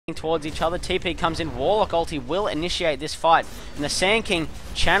towards each other. TP comes in. Warlock ulti will initiate this fight. And the Sand King,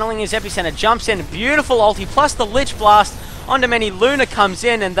 channeling his epicenter, jumps in. Beautiful ulti, plus the Lich Blast onto many. Luna comes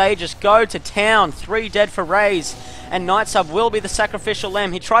in, and they just go to town. 3 dead for Raze. And Night Sub will be the sacrificial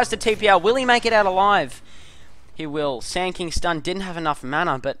lamb. He tries to TP out. Will he make it out alive? He will. Sand King stun. Didn't have enough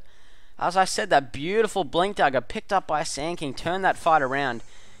mana, but as I said, that beautiful Blink Dagger picked up by Sand King turned that fight around.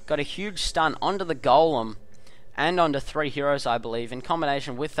 Got a huge stun onto the Golem and onto 3 heroes, I believe. In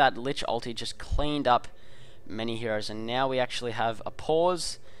combination with that Lich ulti, just cleaned up many heroes. And now we actually have a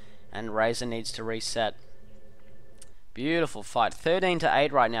pause, and Razor needs to reset. Beautiful fight.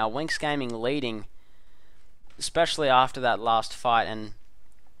 13-8 right now. Winx Gaming leading, especially after that last fight. And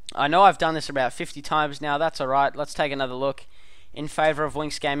I know I've done this about 50 times now. That's alright. Let's take another look. In favour of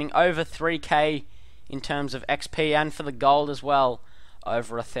Winx Gaming, over 3k in terms of XP, and for the gold as well,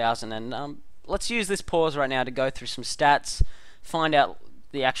 over 1,000. And let's use this pause right now to go through some stats, find out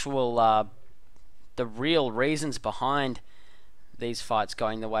the actual, the real reasons behind these fights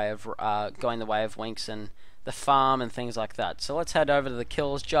going the way of Winx and the farm and things like that. So let's head over to the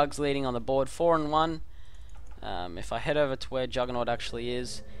kills. Jug's leading on the board, 4-1. If I head over to where Juggernaut actually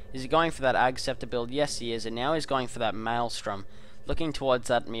is he going for that Ag Scepter build? Yes, he is, and now he's going for that Maelstrom, looking towards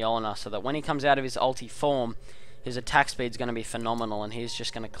that Mjolnir, so that when he comes out of his ulti form, his attack speed's going to be phenomenal, and he's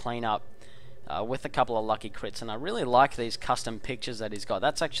just going to clean up with a couple of lucky crits. And I really like these custom pictures that he's got.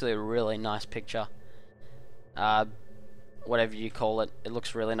 That's actually a really nice picture. Whatever you call it, it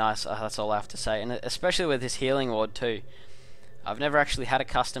looks really nice. That's all I have to say, and especially with his healing ward too. I've never actually had a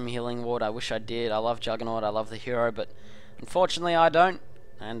custom healing ward. I wish I did. I love Juggernaut, I love the hero, but unfortunately I don't,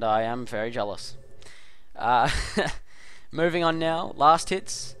 and I am very jealous. Moving on now, last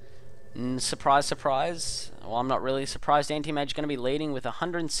hits. Surprise, surprise. Well, I'm not really surprised. Anti-Mage going to be leading with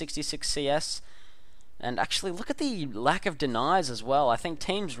 166 CS. And actually, look at the lack of denies as well. I think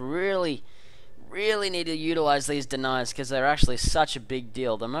teams really need to utilize these denies, because they're actually such a big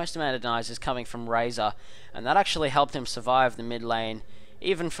deal. The most amount of denies is coming from Razor, and that actually helped him survive the mid lane,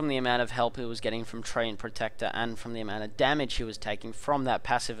 even from the amount of help he was getting from Tree and Protector, and from the amount of damage he was taking from that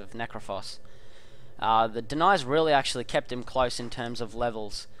passive of Necrophos. The denies really actually kept him close in terms of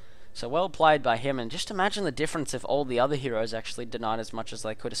levels. So well played by him, and just imagine the difference if all the other heroes actually denied as much as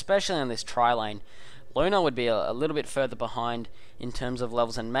they could, especially on this tri-lane. Luna would be a little bit further behind in terms of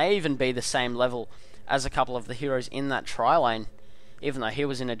levels, and may even be the same level as a couple of the heroes in that tri-lane. Even though he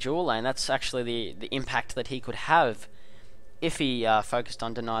was in a dual lane, that's actually the impact that he could have if he focused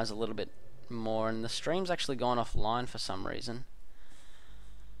on denies a little bit more. And the stream's actually gone offline for some reason.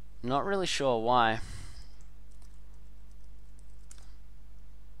 Not really sure why.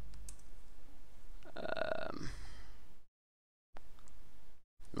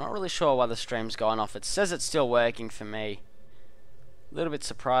 Not really sure why the stream's gone off. It says it's still working for me. A little bit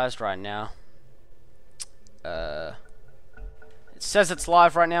surprised right now. It says it's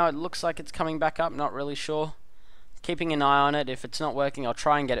live right now. It looks like it's coming back up. Not really sure. Keeping an eye on it. If it's not working, I'll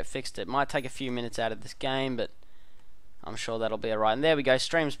try and get it fixed. It might take a few minutes out of this game, but I'm sure that'll be alright. And there we go.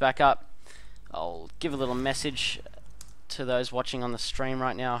 Stream's back up. I'll give a little message to those watching on the stream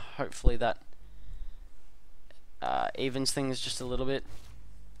right now. Hopefully that evens things just a little bit.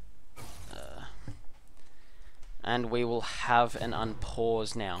 And we will have an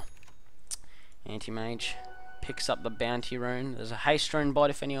unpause now. Anti-Mage picks up the bounty rune. There's a haste rune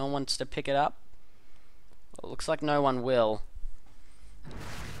bot if anyone wants to pick it up. Well, it looks like no one will.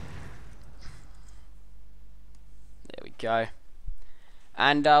 There we go.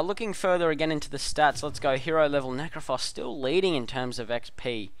 And looking further again into the stats, let's go hero level. Necrophos still leading in terms of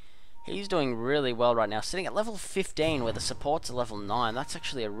XP. He's doing really well right now, sitting at level 15 where the supports are level 9. That's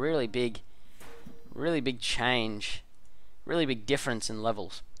actually a really big change, really big difference in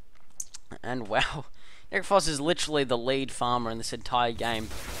levels. And wow, Necrophos is literally the lead farmer in this entire game.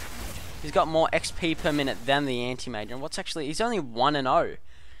 He's got more XP per minute than the Anti-Mage, and he's only 1-0.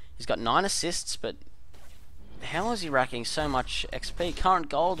 He's got 9 assists, but how is he racking so much XP? Current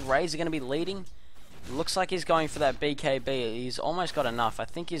gold, Raze are going to be leading. It looks like he's going for that BKB. He's almost got enough. I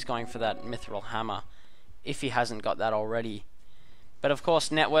think he's going for that Mithril Hammer, if he hasn't got that already. But of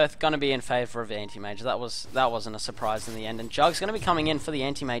course, net worth going to be in favour of the Anti-Mage. That wasn't a surprise in the end. And Jug's going to be coming in for the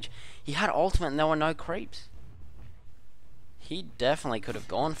Anti-Mage. He had ultimate and there were no creeps. He definitely could have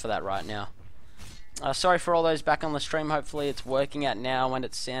gone for that right now. Sorry for all those back on the stream. Hopefully it's working out now and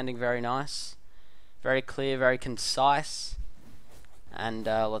it's sounding very nice. Very clear, very concise. And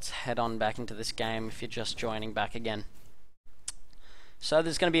let's head on back into this game if you're just joining back again. So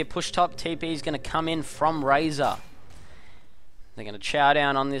there's going to be a push top. TP is going to come in from Razor. They're going to chow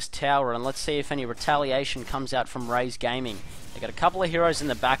down on this tower, and let's see if any retaliation comes out from Raze Gaming. They've got a couple of heroes in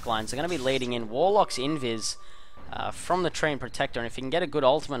the back lines. They're going to be leading in. Warlock's invis from the Tree and Protector, and if he can get a good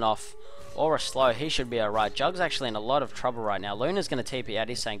ultimate off or a slow, he should be alright. Jug's actually in a lot of trouble right now. Luna's going to TP out.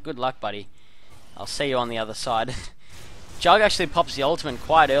 He's saying, good luck, buddy. I'll see you on the other side. Jug actually pops the ultimate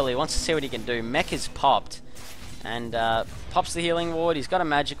quite early. He wants to see what he can do. Mech is popped. And pops the healing ward. He's got a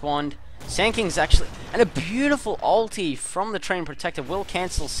magic wand. Sand King's actually... And a beautiful ulti from the Tree and Protector will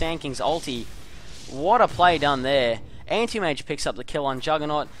cancel Sand King's ulti. What a play done there. Anti-Mage picks up the kill on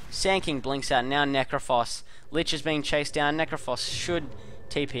Juggernaut. Sand King blinks out. Now Necrophos. Lich is being chased down. Necrophos should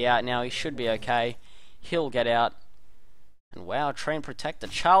TP out now. He should be okay. He'll get out. And wow, Tree and Protector.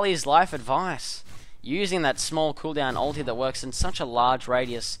 Charlie's life advice. Using that small cooldown ulti that works in such a large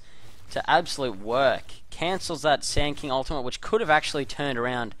radius to absolute work. Cancels that Sand King ultimate, which could have actually turned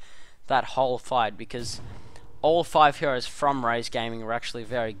around that whole fight, because all 5 heroes from Raze Gaming were actually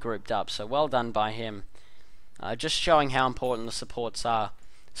very grouped up. So well done by him. Just showing how important the supports are,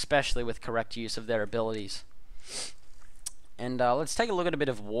 especially with correct use of their abilities. And let's take a look at a bit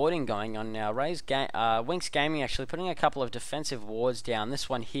of warding going on now. Winx Gaming actually putting a couple of defensive wards down. This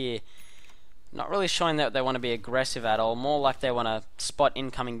one here, not really showing that they want to be aggressive at all. More like they want to spot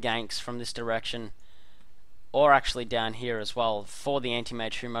incoming ganks from this direction, or actually down here as well, for the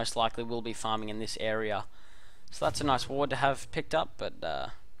anti-mage who most likely will be farming in this area. So that's a nice ward to have picked up, but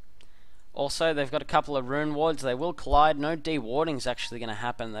also they've got a couple of rune wards. They will collide. No de-warding is actually going to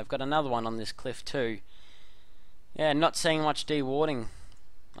happen. They've got another one on this cliff too. Yeah, not seeing much de-warding.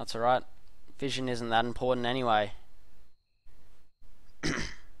 That's alright. Vision isn't that important anyway. That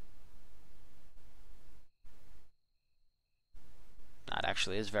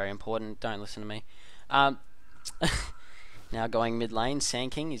actually is very important. Don't listen to me. Now going mid lane,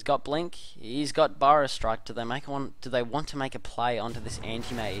 Sand King. He's got Blink. He's got Burrow Strike. Do they want to make a play onto this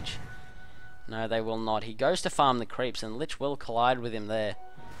anti-mage? No, they will not. He goes to farm the creeps, and Lich will collide with him there.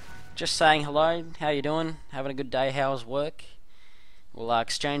 Just saying hello. How you doing? Having a good day? How's work? We'll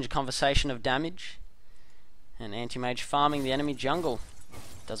exchange a conversation of damage. And anti-mage farming the enemy jungle.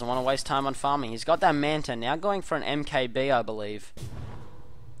 Doesn't want to waste time on farming. He's got that Manta now, going for an MKB, I believe,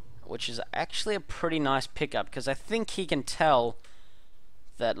 which is actually a pretty nice pickup, because I think he can tell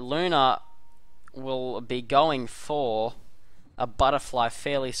that Luna will be going for a butterfly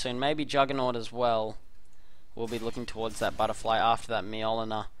fairly soon. Maybe Juggernaut as well will be looking towards that butterfly after that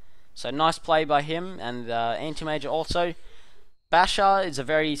Meolina. So nice play by him. And Anti-Mage also. Basher is a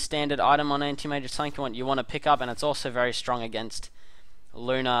very standard item on Anti-Mage. It's something you want to pick up, and it's also very strong against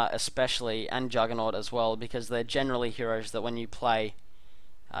Luna especially, and Juggernaut as well, because they're generally heroes that when you play,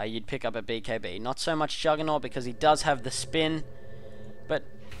 you'd pick up a BKB. Not so much Juggernaut, because he does have the spin, but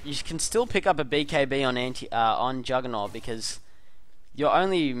you can still pick up a BKB on Juggernaut, because you're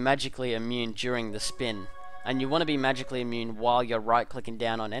only magically immune during the spin, and you want to be magically immune while you're right-clicking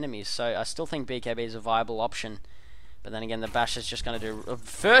down on enemies. So I still think BKB is a viable option. But then again, the bash is just going to do a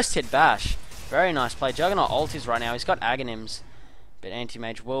first hit bash. Very nice play. Juggernaut ultis right now. He's got Aghanims, but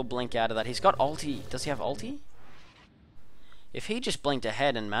Anti-Mage will blink out of that. He's got ulti. Does he have ulti? If he just blinked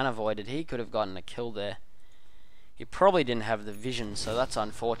ahead and mana voided, he could have gotten a kill there. He probably didn't have the vision, so that's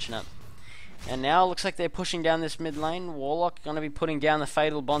unfortunate. And now it looks like they're pushing down this mid lane. Warlock going to be putting down the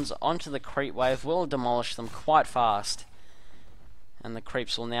Fatal Bonds onto the creep wave. Will demolish them quite fast. And the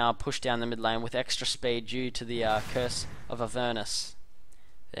creeps will now push down the mid lane with extra speed due to the Curse of Avernus.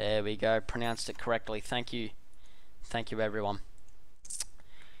 There we go. Pronounced it correctly. Thank you. Thank you, everyone.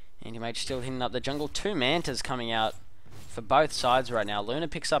 Anti-Mage still hitting up the jungle. 2 Mantas coming out for both sides right now. Luna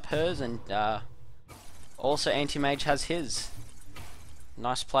picks up hers, and also Anti-Mage has his.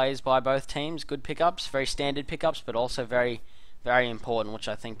 Nice plays by both teams. Good pickups. Very standard pickups, but also very, very important, which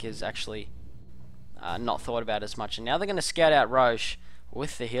I think is actually not thought about as much. And now they're going to scout out Roche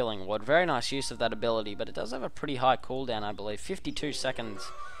with the healing ward. Very nice use of that ability, but it does have a pretty high cooldown, I believe. 52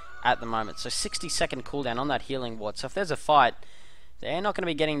 seconds at the moment. So 60-second cooldown on that healing ward. So if there's a fight, they're not going to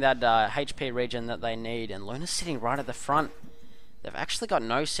be getting that HP regen that they need. And Luna's sitting right at the front. They've actually got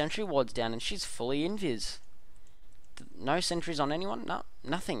no sentry wards down, and she's fully invis. No sentries on anyone? No,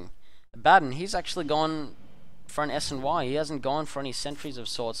 nothing. Baden, he's actually gone for an S&Y. He hasn't gone for any sentries of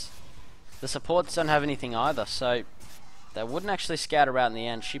sorts. The supports don't have anything either, so they wouldn't actually scout her out in the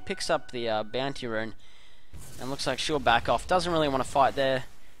end. She picks up the bounty rune, and looks like she'll back off. Doesn't really want to fight there,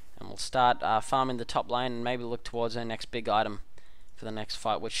 and we'll start farming the top lane and maybe look towards her next big item for the next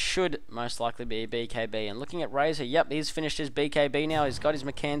fight, which should most likely be BKB. And looking at Razor, yep, he's finished his BKB now. He's got his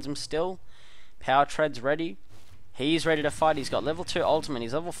mechanism still. Power Tread's ready. He's ready to fight. He's got level 2 ultimate.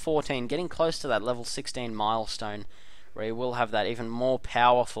 He's level 14, getting close to that level 16 milestone. where he will have that even more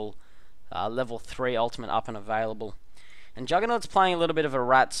powerful level 3 ultimate up and available. And Juggernaut's playing a little bit of a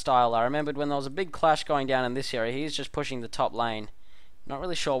rat style. I remembered when there was a big clash going down in this area, he's just pushing the top lane. Not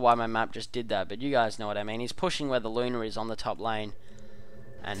really sure why my map just did that, but you guys know what I mean. He's pushing where the Luna is on the top lane.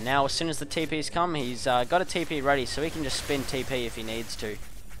 And now as soon as the TP's come, he's got a TP ready, so he can just spin TP if he needs to.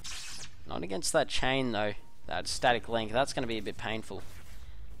 Not against that chain though, that static link. That's going to be a bit painful.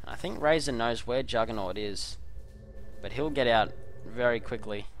 And I think Raze knows where Juggernaut is, but he'll get out very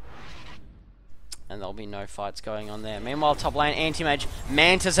quickly. And there'll be no fights going on there. Meanwhile, top lane, Anti-Mage,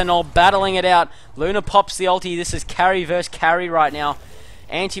 Mantis and all battling it out. Luna pops the ulti. This is carry versus carry right now.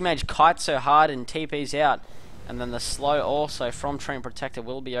 Anti-Mage kites so hard and TP's out. And then the slow also from Treant Protector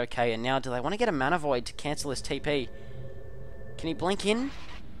will be okay. And now do they want to get a Mana Void to cancel his TP? Can he blink in?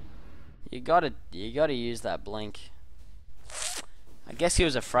 You gotta use that blink. I guess he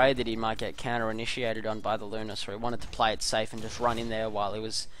was afraid that he might get counter-initiated on by the Luna, so he wanted to play it safe and just run in there while he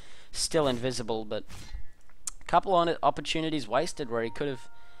was still invisible. But a couple of opportunities wasted where he could have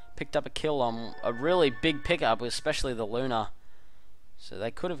picked up a kill on a really big pickup, especially the Luna. So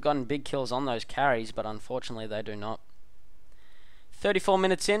they could have gotten big kills on those carries, but unfortunately they do not. 34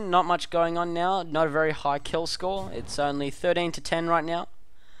 minutes in, not much going on now, not a very high kill score. It's only 13-10 right now.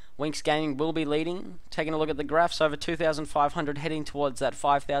 Winx Gaming will be leading. Taking a look at the graphs, over 2,500, heading towards that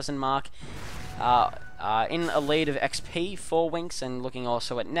 5,000 mark. In a lead of XP for Winx, and looking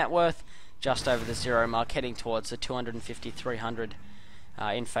also at net worth, just over the 0 mark, heading towards the 250-300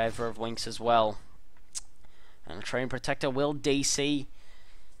 in favour of Winx as well. And Treant Protector will DC,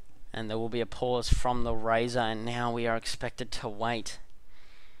 and there will be a pause from the Razor, and now we are expected to wait.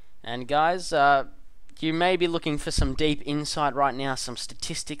 And guys, you may be looking for some deep insight right now, some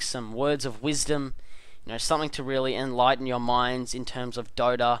statistics, some words of wisdom, you know, something to really enlighten your minds in terms of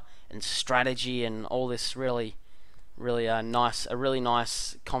Dota and strategy and all this really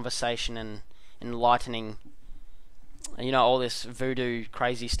nice conversation and enlightening, you know, all this voodoo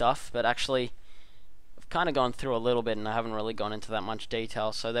crazy stuff. But actually, I've kind of gone through a little bit and I haven't really gone into that much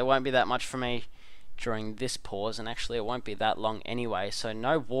detail, so there won't be that much for me during this pause, and actually it won't be that long anyway, so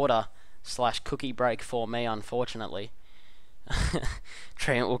no water/cookie break for me, unfortunately.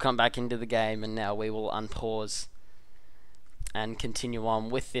 Treant will come back into the game, and now we will unpause and continue on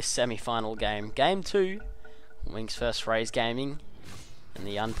with this semi-final game. Game 2, Winx vs Raze Gaming, and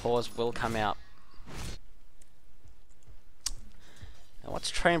the unpause will come out. Now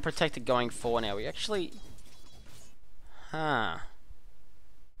what's Treant Protector going for now? We actually... So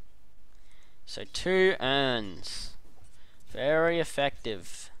 2 urns. Very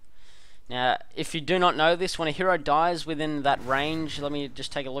effective. Now, if you do not know this, when a hero dies within that range, let me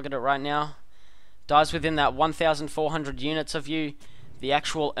just take a look at it right now. Dies within that 1,400 units of you, the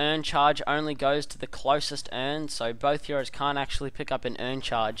actual urn charge only goes to the closest urn, so both heroes can't actually pick up an urn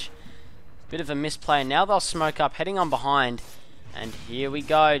charge. Bit of a misplay. Now they'll smoke up, heading on behind, and here we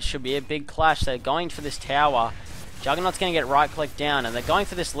go. It should be a big clash. They're going for this tower. Juggernaut's going to get right-clicked down, and they're going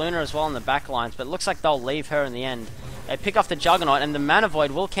for this Luna as well in the back lines, but it looks like they'll leave her in the end. They pick off the Juggernaut, and the Mana Void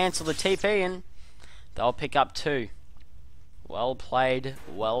will cancel the TP, and they'll pick up 2. Well played,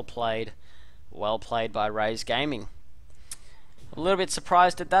 well played, well played by Raze Gaming. A little bit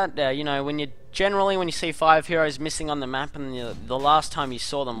surprised at that. You know, when you see 5 heroes missing on the map, and the last time you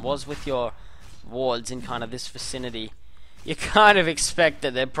saw them was with your wards in kind of this vicinity, you kind of expect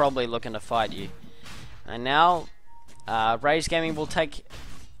that they're probably looking to fight you. And now, Raze Gaming will take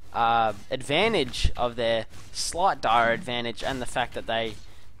advantage of their slight dire advantage and the fact that they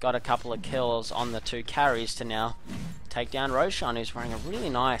got a couple of kills on the 2 carries to now take down Roshan, who's wearing a really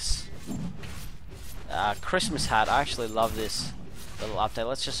nice Christmas hat. I actually love this little update.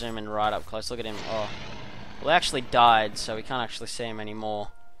 Let's just zoom in right up close. Look at him. Oh, well, they actually died, so we can't actually see him anymore.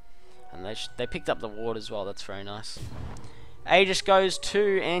 And they picked up the ward as well. That's very nice. Aegis goes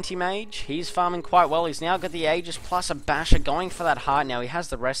to Anti-Mage. He's farming quite well. He's now got the Aegis plus a Basher, going for that heart now. He has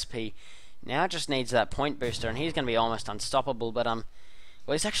the recipe. Now just needs that point booster, and he's going to be almost unstoppable. But well,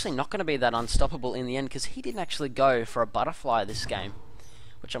 he's actually not going to be that unstoppable in the end, because he didn't actually go for a butterfly this game,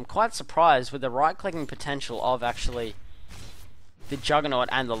 which I'm quite surprised with the right-clicking potential of actually the Juggernaut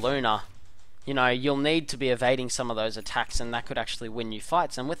and the Luna. You know, you'll need to be evading some of those attacks, and that could actually win you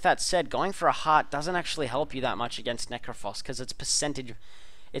fights. And with that said, going for a heart doesn't actually help you that much against Necrophos, because it's percentage.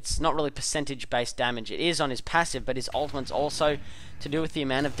 It's not really percentage-based damage. It is on his passive, but his ultimate's also to do with the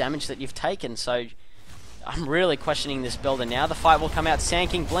amount of damage that you've taken. So I'm really questioning this build, and now the fight will come out.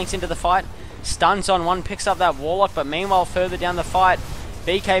 Sand King blinks into the fight, stuns on one, picks up that Warlock, but meanwhile further down the fight,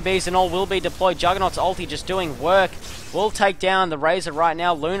 BKBs and all will be deployed. Juggernaut's ulti just doing work. Will take down the Razor right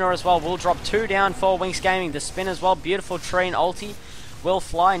now. Luna as well will drop 2 down for Winx Gaming. The spin as well. Beautiful tree and ulti will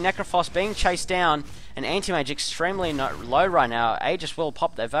fly. Necrophos being chased down. And Anti-Mage extremely low right now. Aegis will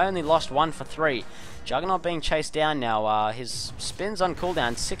pop. They've only lost 1 for 3. Juggernaut being chased down now. His spin's on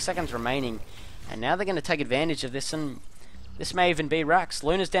cooldown. 6 seconds remaining. And now they're going to take advantage of this. And this may even be Rax.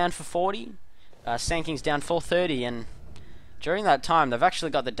 Luna's down for 40. Sanking's down for 30. And during that time, they've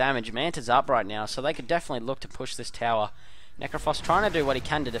actually got the damage. Manta's up right now, so they could definitely look to push this tower. Necrophos trying to do what he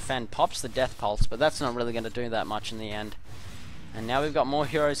can to defend. Pops the Death Pulse, but that's not really going to do that much in the end. And now we've got more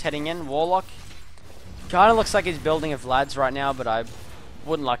heroes heading in. Warlock kind of looks like he's building a Vlad's right now, but I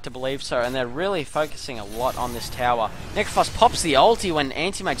wouldn't like to believe so. And they're really focusing a lot on this tower. Necrophos pops the ulti when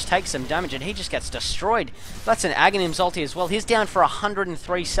Anti-Mage takes some damage, and he just gets destroyed. That's an Aghanim's ulti as well. He's down for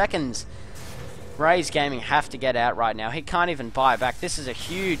 103 seconds. Raze Gaming have to get out right now. He can't even buy back. This is a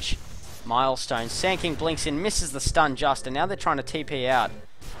huge milestone. Sand blinks in, misses the stun just, and now they're trying to TP out.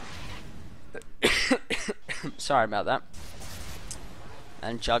 Sorry about that.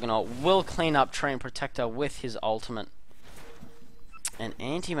 And Juggernaut will clean up Tree and Protector with his ultimate. And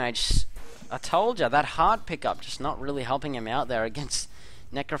Anti-Mage, I told you, that hard pickup just not really helping him out there against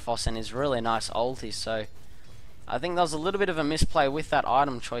Necrophos and his really nice ulti, so I think there was a little bit of a misplay with that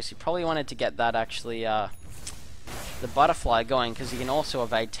item choice. He probably wanted to get that actually, the butterfly going, because he can also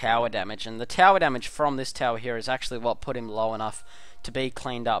evade tower damage. And the tower damage from this tower here is actually what put him low enough to be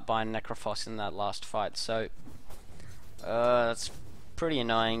cleaned up by Necrophos in that last fight. So, that's pretty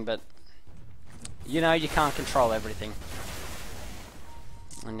annoying, but, you know, you can't control everything.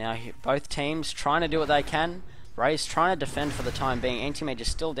 And now both teams trying to do what they can. Raze trying to defend for the time being. Anti-Mage is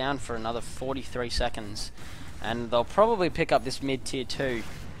still down for another 43 seconds. And they'll probably pick up this mid tier 2.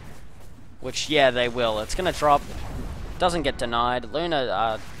 Which, yeah, they will. It's going to drop. Doesn't get denied.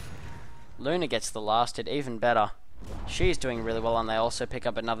 Luna gets the last hit. Even better. She's doing really well, and they also pick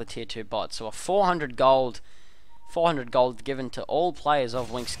up another tier 2 bot. So a 400 gold given to all players of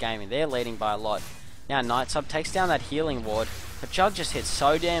Winx Gaming. They're leading by a lot. Now Nightsub takes down that healing ward. But Jug just hits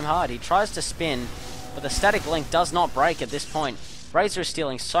so damn hard. He tries to spin, but the static link does not break at this point. Razor is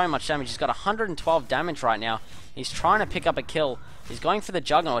stealing so much damage. He's got 112 damage right now. He's trying to pick up a kill. He's going for the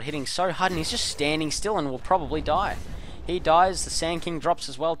Juggernaut, hitting so hard, and he's just standing still and will probably die. He dies. The Sand King drops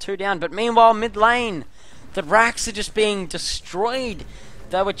as well. 2 down. But meanwhile, mid lane, the Rax are just being destroyed.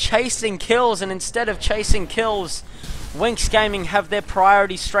 They were chasing kills, and instead of chasing kills, Winx Gaming have their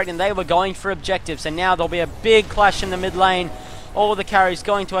priorities straight, and they were going for objectives. And now there'll be a big clash in the mid lane. All the carries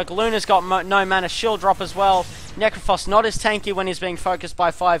going to work. Luna's got no mana. She'll drop as well. Necrophos not as tanky when he's being focused by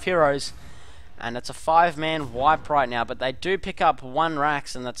 5 heroes. And it's a 5-man wipe right now. But they do pick up 1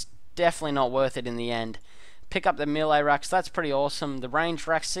 Rax, and that's definitely not worth it in the end. Pick up the melee Rax. That's pretty awesome. The range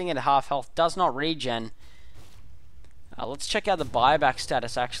Rax sitting at half health does not regen. Let's check out the buyback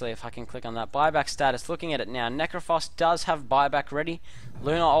status actually, if I can click on that. Buyback status, looking at it now. Necrophos does have buyback ready.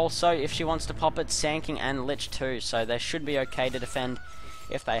 Luna also, if she wants to pop it. Sand King and Lich too, so they should be okay to defend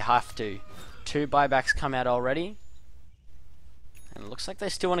if they have to. 2 buybacks come out already. And it looks like they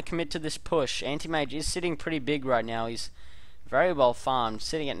still want to commit to this push. Anti-Mage is sitting pretty big right now. He's very well farmed.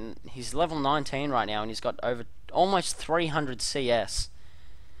 He's level 19 right now, and he's got over almost 300 CS.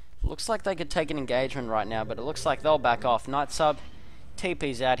 Looks like they could take an engagement right now, but it looks like they'll back off. Nightsub,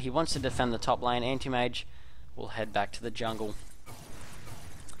 TP's out. He wants to defend the top lane. Anti-Mage will head back to the jungle.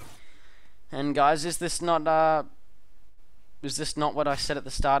 And guys, is this not what I said at the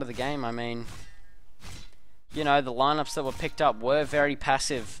start of the game? I mean, you know, the lineups that were picked up were very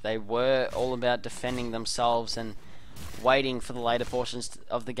passive. They were all about defending themselves and waiting for the later portions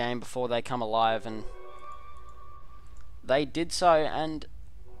of the game before they come alive, and they did so. And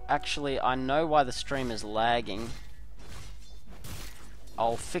actually, I know why the stream is lagging.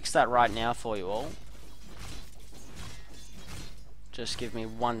 I'll fix that right now for you all. Just give me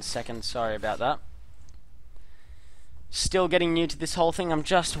 1 second, sorry about that. Still getting new to this whole thing. I'm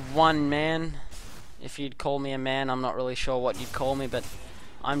just one man. If you'd call me a man, I'm not really sure what you'd call me, but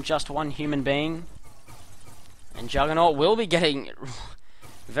I'm just one human being. And Juggernaut will be getting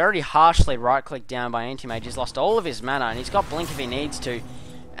very harshly right-clicked down by Anti-Mage. He's lost all of his mana, and he's got Blink if he needs to.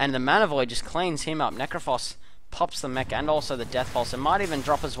 And the Mana Void just cleans him up. Necrophos pops the mech and also the Death Pulse. It might even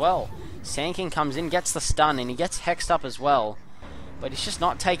drop as well. Sand King comes in, gets the stun, and he gets hexed up as well. But he's just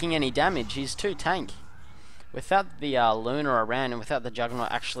not taking any damage. He's too tank. Without the Luna around and without the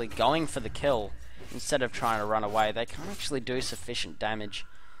Juggernaut actually going for the kill, instead of trying to run away, they can't actually do sufficient damage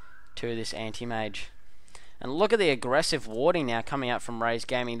to this Anti-Mage. And look at the aggressive warding now coming out from Raze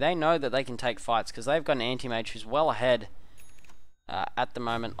Gaming. They know that they can take fights because they've got an Anti-Mage who's well ahead at the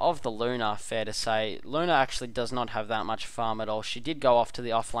moment of the Luna, fair to say. Luna actually does not have that much farm at all. She did go off to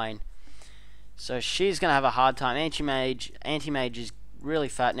the off lane, so she's going to have a hard time. Anti-Mage is really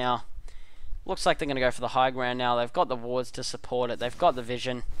fat now. Looks like they're going to go for the high ground now. They've got the wards to support it. They've got the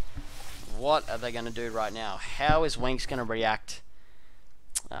vision. What are they going to do right now? How is Winx going to react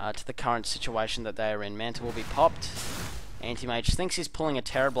to the current situation that they are in? Manta will be popped. Anti-Mage thinks he's pulling a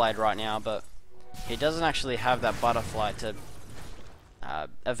Terrorblade right now, but he doesn't actually have that Butterfly to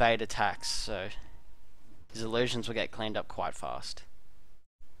evade attacks, so his illusions will get cleaned up quite fast.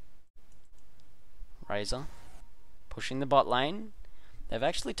 Razor pushing the bot lane. They've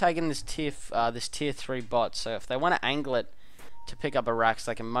actually taken this tier 3 bot, so if they want to angle it to pick up a Rax,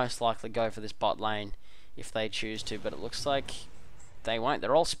 they can most likely go for this bot lane if they choose to, but it looks like they won't.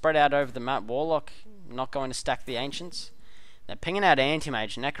 They're all spread out over the map. Warlock not going to stack the Ancients. They're pinging out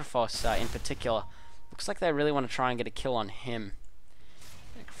Anti-Mage, Necrophos in particular. Looks like they really want to try and get a kill on him.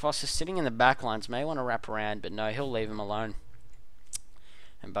 Necrophos is sitting in the back lines, may want to wrap around, but no, he'll leave him alone.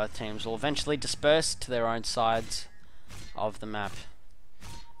 And both teams will eventually disperse to their own sides of the map.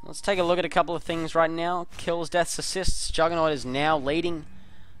 Let's take a look at a couple of things right now. Kills, deaths, assists. Juggernaut is now leading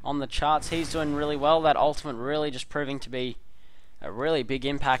on the charts. He's doing really well. That ultimate really just proving to be a really big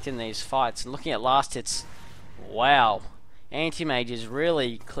impact in these fights. And looking at last hits, wow. Anti-Mage is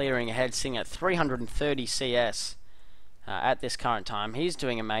really clearing ahead, sitting at 330 CS at this current time. He's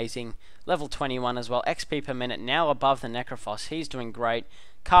doing amazing. Level 21 as well. XP per minute now above the Necrophos. He's doing great.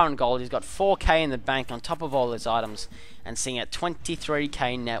 Current gold, he's got 4k in the bank on top of all his items and sitting at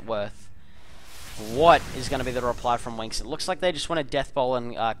 23k net worth. What is going to be the reply from Winx? It looks like they just want to death bowl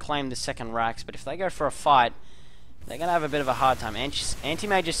and claim the second Rax, but if they go for a fight, they're going to have a bit of a hard time.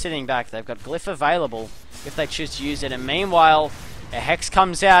 Anti-Mage is sitting back. They've got Glyph available if they choose to use it, and meanwhile, a Hex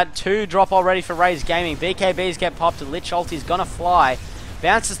comes out. 2 drop already for Raze Gaming. BKBs get popped. Lich ulti's going to fly.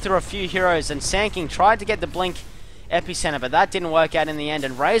 Bounces through a few heroes, and Sand King tried to get the Blink Epicenter, but that didn't work out in the end,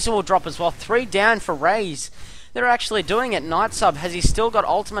 and Razor will drop as well. 3 down for Raze. They're actually doing it. Night Sub, has he still got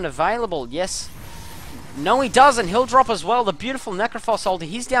ultimate available? Yes. No, he doesn't. He'll drop as well. The beautiful Necrophos ulti,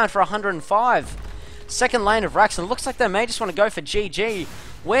 he's down for 105. Second lane of Rax, and it looks like they may just want to go for GG.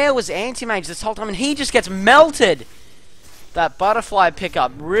 Where was Anti-Mage this whole time? And he just gets melted. That Butterfly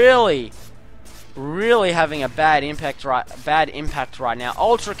pickup really having a bad impact right now.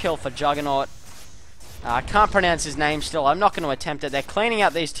 Ultra kill for Juggernaut. I can't pronounce his name still. I'm not going to attempt it. They're cleaning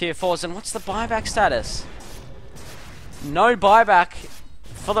out these tier 4s. And what's the buyback status? No buyback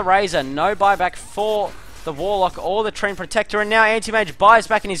for the Razor. No buyback for the Warlock or the Treant Protector. And now Anti-Mage buys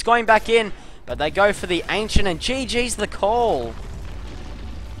back and he's going back in. But they go for the Ancient and GG's the call.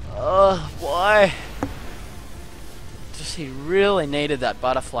 Why? Just he really needed that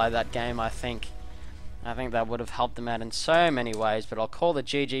Butterfly that game, I think. I think that would have helped them out in so many ways. But I'll call the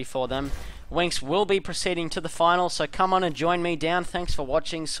GG for them. Winx will be proceeding to the final, so come on and join me down. Thanks for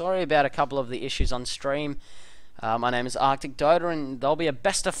watching. Sorry about a couple of the issues on stream. My name is Arctic Dota, and there'll be a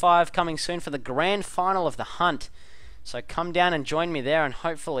best of 5 coming soon for the grand final of the hunt. So come down and join me there, and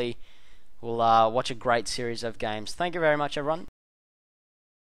hopefully we'll watch a great series of games. Thank you very much, everyone.